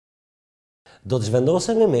Do të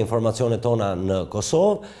zhvendosemi me informacionet tona në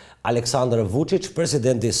Kosovë. Aleksandar Vučić,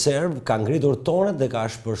 presidenti serb, ka ngritur tonet dhe ka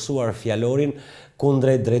shpërsuar fjalorin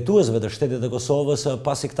kundrejt drejtuesve të shtetit të Kosovës,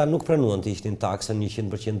 pasi këta nuk pranuan të hiqnin taksën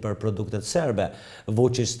 100% për produktet serbe.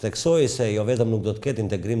 Vučić theksoi se jo vetëm nuk do të ketë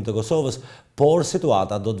integrim të Kosovës, por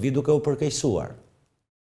situata do të vi duke u përkeqësuar.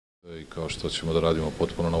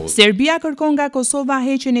 Serbia kërkon nga Kosova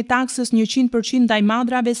heqjen e taksës 100% ndaj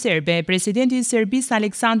madrave serbe. Presidenti i Serbisë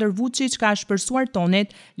Aleksandar Vučić ka shpërsuar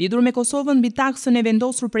tonet lidhur me Kosovën mbi taksën e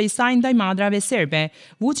vendosur prej saj ndaj madrave serbe.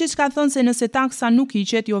 Vučić ka thënë se nëse taksa nuk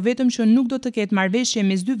hiqet, jo vetëm që nuk do të ketë marrëveshje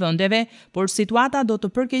mes dy vendeve, por situata do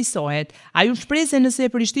të përkeqësohet. Ai u shpreh se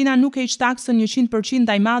nëse Prishtina nuk heq taksën 100%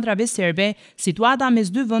 ndaj madrave serbe, situata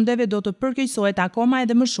mes dy vendeve do të përkeqësohet akoma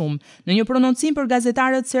edhe më shumë. Në një prononcim për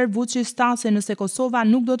gazetarët serb, Vučić tha se nëse Kosova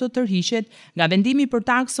nuk do të tërhiqet, nga vendimi për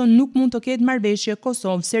taksën nuk mund të ketë marrëveshje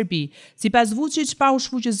Kosovë-Serbi. Sipas Vučić, pa u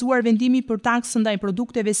shfuqizuar vendimi për taksën ndaj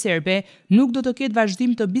produkteve serbe, nuk do të ketë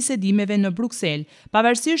vazhdim të bisedimeve në Bruksel.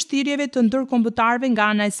 Pavarësisht thirrjeve të ndërkombëtarëve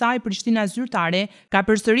nga ana e saj, Prishtina zyrtare ka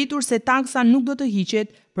përsëritur se taksa nuk do të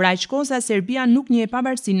hiqet, për aq kohë sa Serbia nuk njeh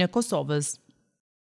pavarësinë e Kosovës.